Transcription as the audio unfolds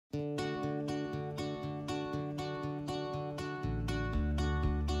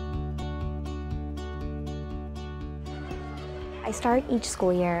I start each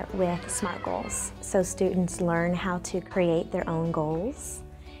school year with SMART goals, so students learn how to create their own goals,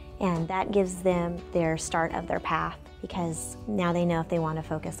 and that gives them their start of their path because now they know if they want to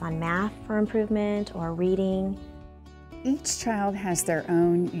focus on math for improvement or reading. Each child has their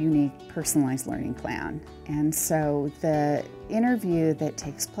own unique personalized learning plan, and so the interview that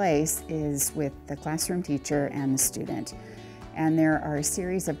takes place is with the classroom teacher and the student. And there are a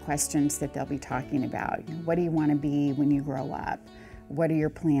series of questions that they'll be talking about. What do you want to be when you grow up? What are your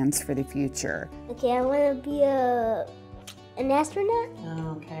plans for the future? Okay, I want to be an astronaut.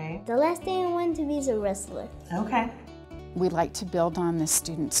 Okay. The last thing I wanted to be is a wrestler. Okay. We like to build on the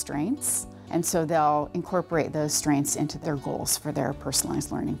student's strengths, and so they'll incorporate those strengths into their goals for their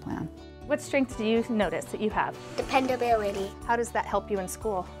personalized learning plan. What strengths do you notice that you have? Dependability, How does that help you in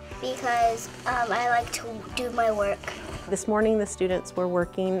school? because I like to do my work. This morning the students were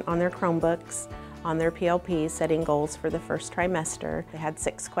working on their Chromebooks, on their PLPs, setting goals for the first trimester. They had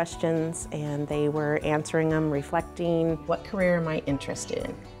 6 questions and they were answering them, reflecting. What career am I interested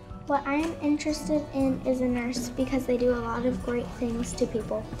in? What I'm interested in is a nurse because they do a lot of great things to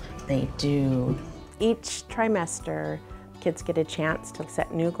people. They do. Each trimester, kids get a chance to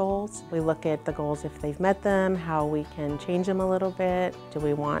set new goals. We look at the goals if they've met them, how we can change them a little bit. Do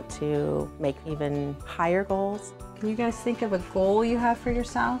we want to make even higher goals? Can you guys think of a goal you have for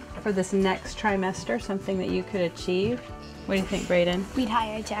yourself for this next trimester, something that you could achieve? What do you think, Brayden? We'd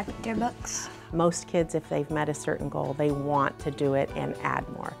hire Jack with their books. Most kids, if they've met a certain goal, they want to do it and add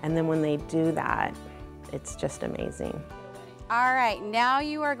more. And then when they do that, it's just amazing. All right, now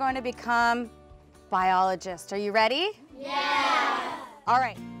you are going to become biologists. Are you ready? Yeah! All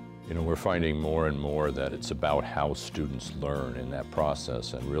right. You know, we're finding more and more that it's about how students learn in that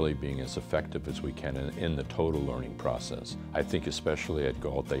process and really being as effective as we can in the total learning process. I think especially at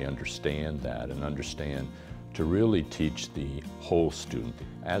Galt, they understand that and understand to really teach the whole student.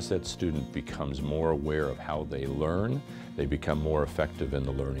 As that student becomes more aware of how they learn, they become more effective in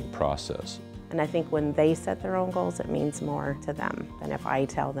the learning process. And I think when they set their own goals, it means more to them than if I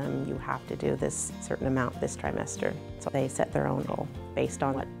tell them you have to do this certain amount this trimester. So they set their own goal based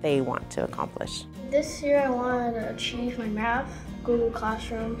on what they want to accomplish. This year I want to achieve my math. Google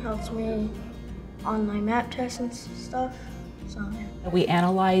Classroom helps me on my math tests and stuff. So, yeah. We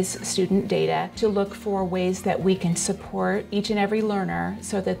analyze student data to look for ways that we can support each and every learner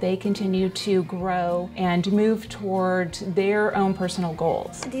so that they continue to grow and move toward their own personal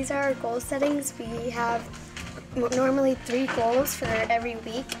goals. These are our goal settings. We have normally 3 goals for every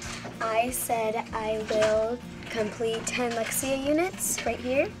week. I said I will complete 10 Lexia units right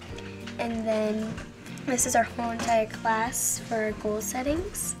here. And then this is our whole entire class for goal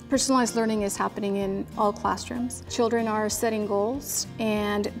settings. Personalized learning is happening in all classrooms. Children are setting goals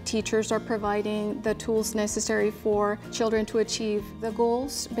and teachers are providing the tools necessary for children to achieve the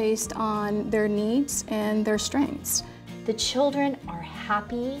goals based on their needs and their strengths. The children are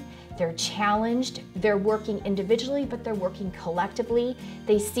happy, they're challenged, they're working individually, but they're working collectively.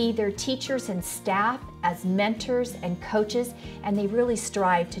 They see their teachers and staff as mentors and coaches, and they really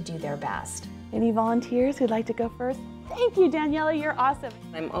strive to do their best. Any volunteers who'd like to go first? Thank you, Daniela, you're awesome.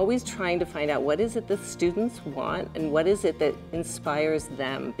 I'm always trying to find out what is it the students want and what is it that inspires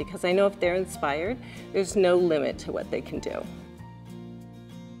them, because I know if they're inspired, there's no limit to what they can do.